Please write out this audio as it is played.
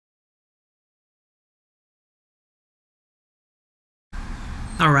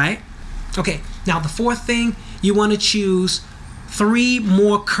All right. Okay. Now the fourth thing, you want to choose 3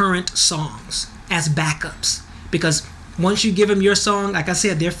 more current songs as backups, because once you give them your song, like I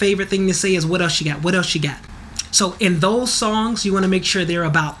said, their favorite thing to say is, what else you got? What else you got? So in those songs, you want to make sure they're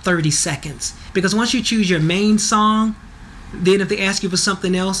about 30 seconds, because once you choose your main song, then if they ask you for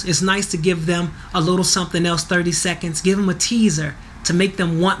something else, it's nice to give them a little something else, 30 seconds. Give them a teaser to make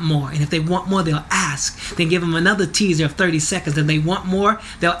them want more. And if they want more, they'll ask. Then give them another teaser of 30 seconds. If they want more,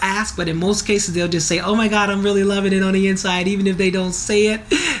 they'll ask. But in most cases, they'll just say, oh my God, I'm really loving it on the inside. Even if they don't say it,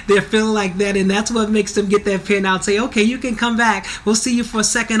 they're feeling like that. And that's what makes them get that pen out. Say, okay, you can come back. We'll see you for a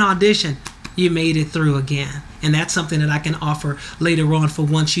second audition. You made it through again. And that's something that I can offer later on for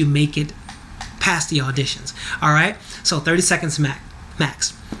once you make it past the auditions. All right. So 30 seconds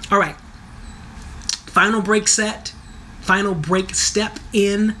max. All right. Final break set. Final break step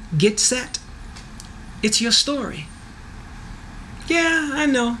in Get Set. It's your story. Yeah, I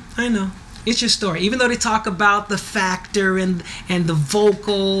know. It's your story. Even though they talk about the factor and the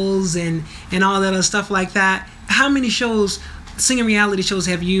vocals and all that other stuff like that, how many shows, singing reality shows,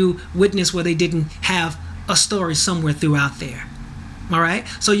 have you witnessed where they didn't have a story somewhere throughout there? All right.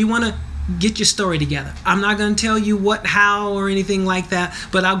 So you want to get your story together. I'm not going to tell you what, how, or anything like that,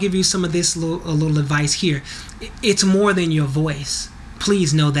 but I'll give you some of this little advice here. It's more than your voice.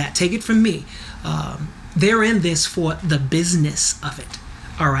 Please know that. Take it from me. They're in this for the business of it.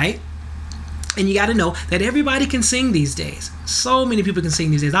 All right. And you got to know that everybody can sing these days. So many people can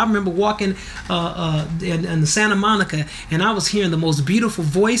sing these days. I remember walking in Santa Monica, and I was hearing the most beautiful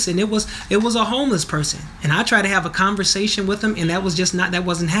voice, and it was a homeless person. And I tried to have a conversation with him, and that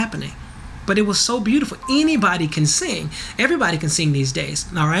wasn't happening. But it was so beautiful. Anybody can sing. Everybody can sing these days.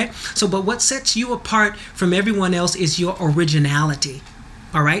 All right. So, but what sets you apart from everyone else is your originality.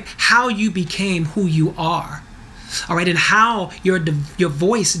 All right. How you became who you are. All right. And how your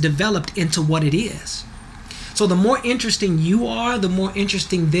voice developed into what it is. So the more interesting you are, the more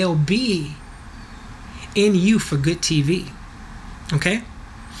interesting they'll be in you for good TV. Okay.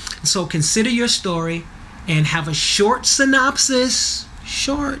 So consider your story and have a short synopsis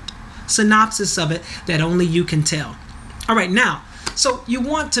of it that only you can tell. All right, now, so you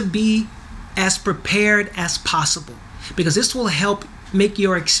want to be as prepared as possible, because this will help make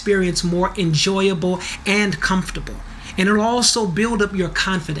your experience more enjoyable and comfortable. And it'll also build up your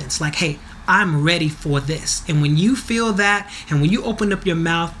confidence, like, hey, I'm ready for this. And when you feel that, and when you open up your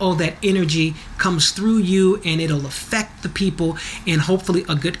mouth, that energy comes through you, and it'll affect the people in hopefully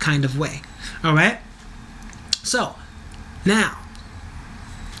a good kind of way. All right? So, now,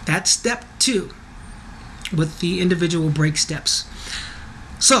 that's step 2 with the individual break steps.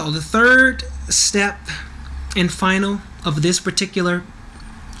 So the third step and final of this particular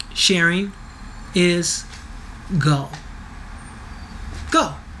sharing is go.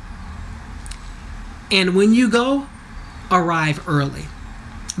 Go. And when you go, arrive early.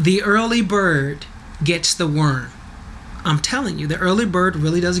 The early bird gets the worm. I'm telling you, the early bird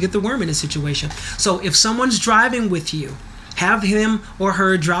really does get the worm in this situation. So if someone's driving with you, have him or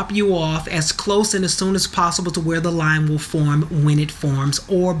her drop you off as close and as soon as possible to where the line will form when it forms,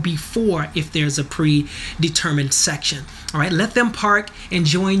 or before if there's a predetermined section. All right, let them park and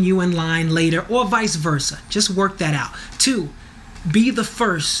join you in line later, or vice versa. Just work that out. 2, be the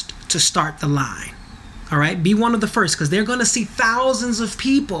first to start the line. All right, be one of the first, because they're going to see thousands of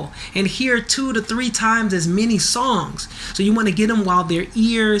people and hear 2 to 3 times as many songs. So you want to get them while their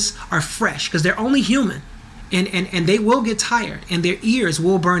ears are fresh, because they're only human. And they will get tired, and their ears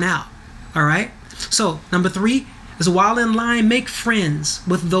will burn out. All right. So number 3 is, while in line, make friends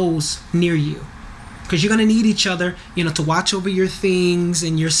with those near you, because you're going to need each other, to watch over your things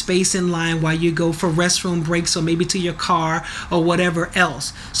and your space in line while you go for restroom breaks, or maybe to your car or whatever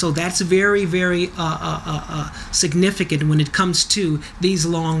else. So that's very, very significant when it comes to these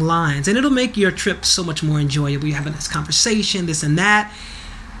long lines, and it'll make your trip so much more enjoyable. You're having this conversation, this and that,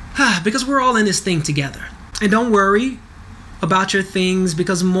 because we're all in this thing together. And don't worry about your things,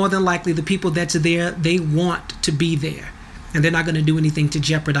 because more than likely the people that's there, they want to be there, and they're not going to do anything to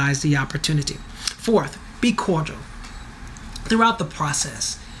jeopardize the opportunity. 4th, be cordial throughout the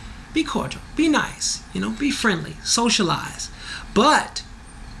process. Be cordial, be nice, be friendly, socialize, but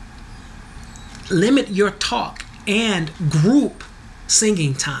limit your talk and group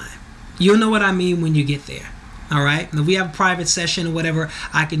singing time. You'll know what I mean when you get there. All right. If we have a private session or whatever,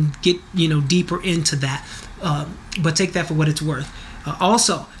 I can get, deeper into that. But take that for what it's worth.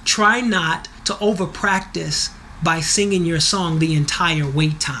 Also, try not to over practice by singing your song the entire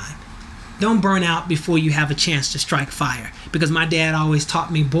wait time. Don't burn out before you have a chance to strike fire. Because my dad always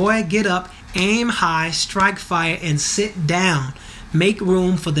taught me, boy, get up, aim high, strike fire, and sit down make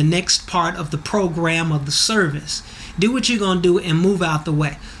room for the next part of the program of the service. Do what you're going to do and move out the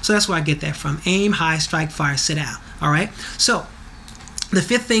way. So that's where I get that from. Aim high, strike fire, sit down. All right. So the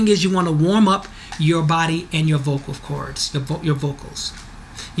fifth thing is you want to warm up your body and your vocal cords, your vocals.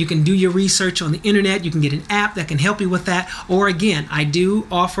 You can do your research on the internet. You can get an app that can help you with that. Or again, I do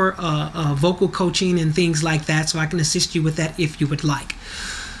offer vocal coaching and things like that, so I can assist you with that if you would like.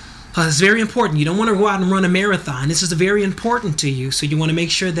 It's very important. You don't want to go out and run a marathon. This is very important to you. So you want to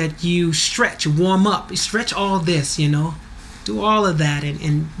make sure that you stretch, warm up, stretch all this, do all of that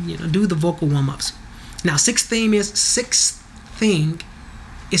and do the vocal warm-ups. Now, sixth thing is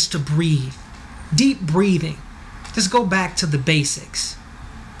to breathe. Deep breathing. Just go back to the basics.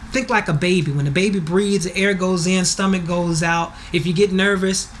 Think like a baby. When a baby breathes, the air goes in, stomach goes out. If you get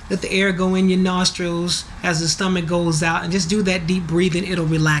nervous, let the air go in your nostrils as the stomach goes out, and just do that deep breathing. It'll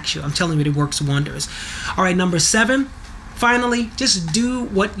relax you. I'm telling you, it works wonders. All right, number 7, finally, just do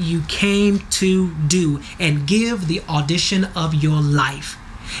what you came to do and give the audition of your life.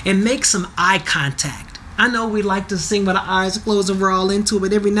 And make some eye contact. I know we like to sing with our eyes closed and we're all into it,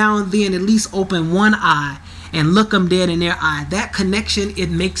 but every now and then at least open one eye and look them dead in their eye. That connection, it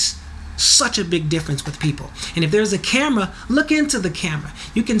makes such a big difference with people. And if there's a camera, look into the camera.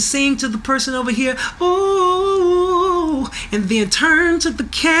 You can sing to the person over here, oh, and then turn to the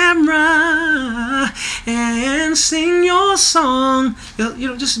camera and sing your song.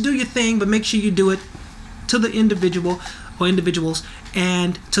 Just do your thing, but make sure you do it to the individual or individuals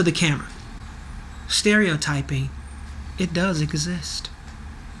and to the camera. Stereotyping, it does exist.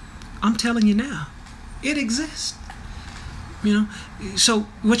 I'm telling you now. It exists. So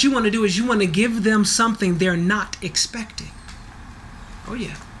what you want to do is you want to give them something they're not expecting. Oh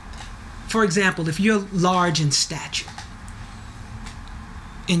yeah. For example, if you're large in stature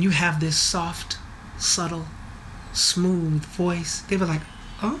and you have this soft, subtle, smooth voice, they were like,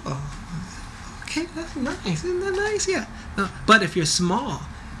 oh, okay, that's nice. Isn't that nice? Yeah. But if you're small,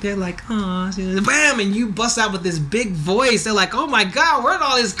 they're like, oh, bam, and you bust out with this big voice. They're like, oh my God, where'd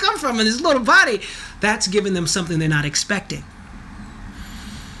all this come from in this little body? That's giving them something they're not expecting.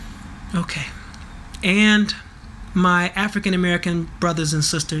 Okay. And my African American brothers and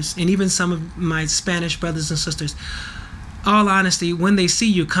sisters, and even some of my Spanish brothers and sisters, all honesty, when they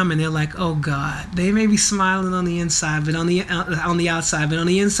see you coming, they're like, oh God. They may be smiling on the inside, but on the outside, but on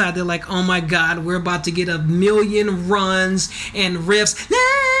the inside, they're like, oh my God, we're about to get a million runs and riffs.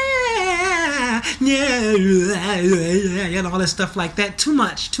 And all that stuff like that. Too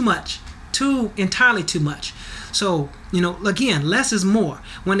much. Entirely too much. So, again, less is more.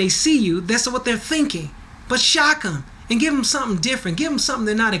 When they see you, that's what they're thinking. But shock them and give them something different. Give them something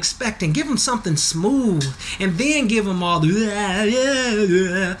they're not expecting. Give them something smooth. And then give them all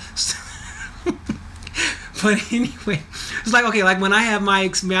the... But anyway, it's like, okay, like when I have my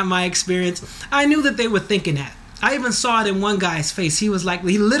experience, I knew that they were thinking that. I even saw it in one guy's face. He was like,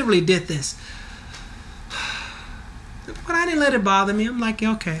 he literally did this. But I didn't let it bother me. I'm like,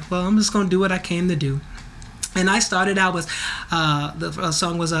 okay, well, I'm just going to do what I came to do. And I started out with, the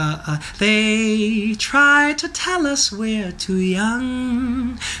song was, they try to tell us we're too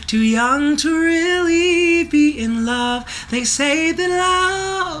young to really be in love. They say that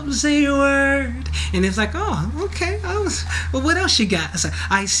love's a word. And it's like, oh, okay. Well, what else you got? It's like,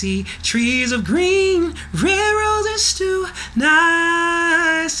 I see trees of green, red roses too.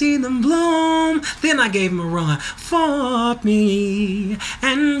 Now I see them bloom. Then I gave him a run for me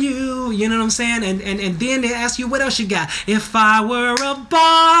and you. You know what I'm saying? And then they ask you, what else you got? If I were a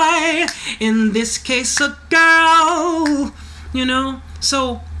boy, in this case a girl.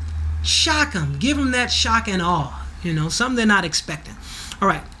 So shock them. Give them that shock and awe. Something they're not expecting. All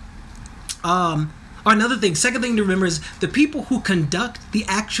right. Or another thing, second thing to remember is the people who conduct the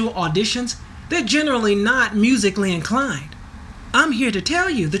actual auditions, they're generally not musically inclined. I'm here to tell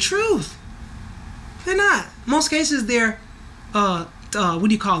you the truth. They're not. Most cases, they're,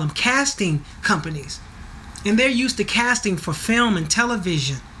 casting companies. And they're used to casting for film and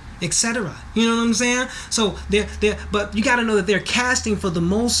television, etc. You know what I'm saying? So but you got to know that they're casting for the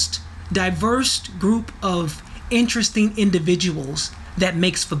most diverse group of interesting individuals that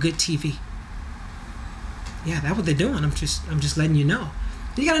makes for good TV. Yeah, that's what they're doing. I'm just letting you know.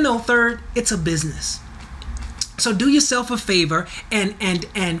 You got to know, third, it's a business. So do yourself a favor and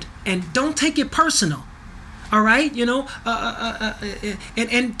don't take it personal. All right,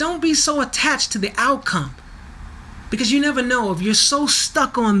 and don't be so attached to the outcome. Because you never know, if you're so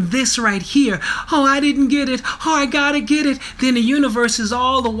stuck on this right here, oh, I didn't get it, oh, I gotta get it, then the universe is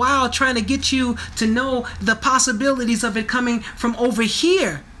all the while trying to get you to know the possibilities of it coming from over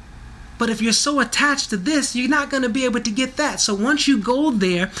here. But if you're so attached to this, you're not going to be able to get that. So once you go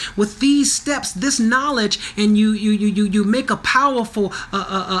there with these steps, this knowledge, and you make a powerful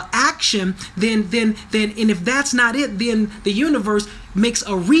action, then and if that's not it, then the universe makes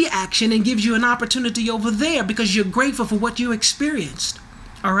a reaction and gives you an opportunity over there because you're grateful for what you experienced.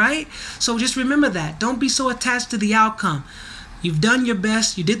 All right? So just remember that. Don't be so attached to the outcome. You've done your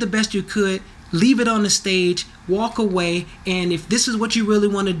best. You did the best you could. Leave it on the stage. Walk away. And if this is what you really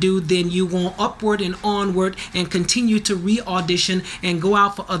want to do, then you go upward and onward and continue to re-audition and go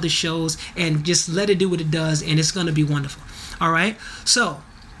out for other shows and just let it do what it does, and it's going to be wonderful. All right? So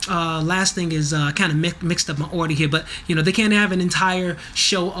last thing is kind of mixed up my order here, but you know, they can't have an entire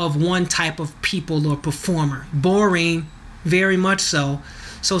show of one type of people or performer. Boring, very much so.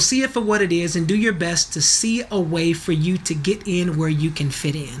 So see it for what it is and do your best to see a way for you to get in where you can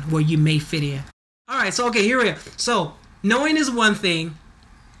fit in, where you may fit in. All right, so okay, here we are. So knowing is one thing,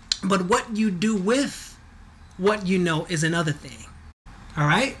 but what you do with what you know is another thing. All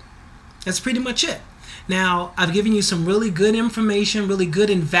right? That's pretty much it. Now, I've given you some really good information, really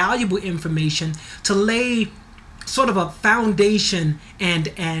good and valuable information to lay sort of a foundation and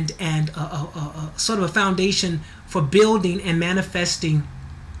sort of a foundation for building and manifesting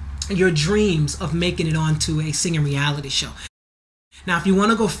your dreams of making it onto a singing reality show. Now, if you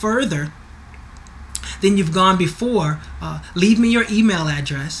want to go further than you've gone before, leave me your email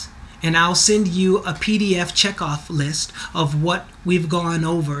address and I'll send you a PDF checkoff list of what we've gone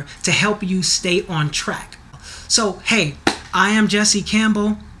over to help you stay on track. So, hey, I am Jesse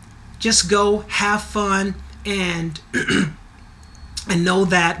Campbell. Just go, have fun, and and know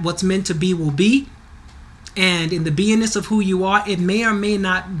that what's meant to be will be. And in the beingness of who you are, it may or may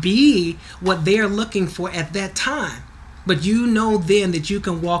not be what they're looking for at that time. But you know then that you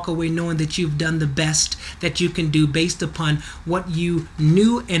can walk away knowing that you've done the best that you can do based upon what you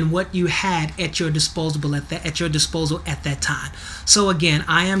knew and what you had at your disposal at that time. So again,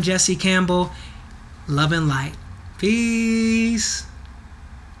 I am Jesse Campbell. Love and light. Peace.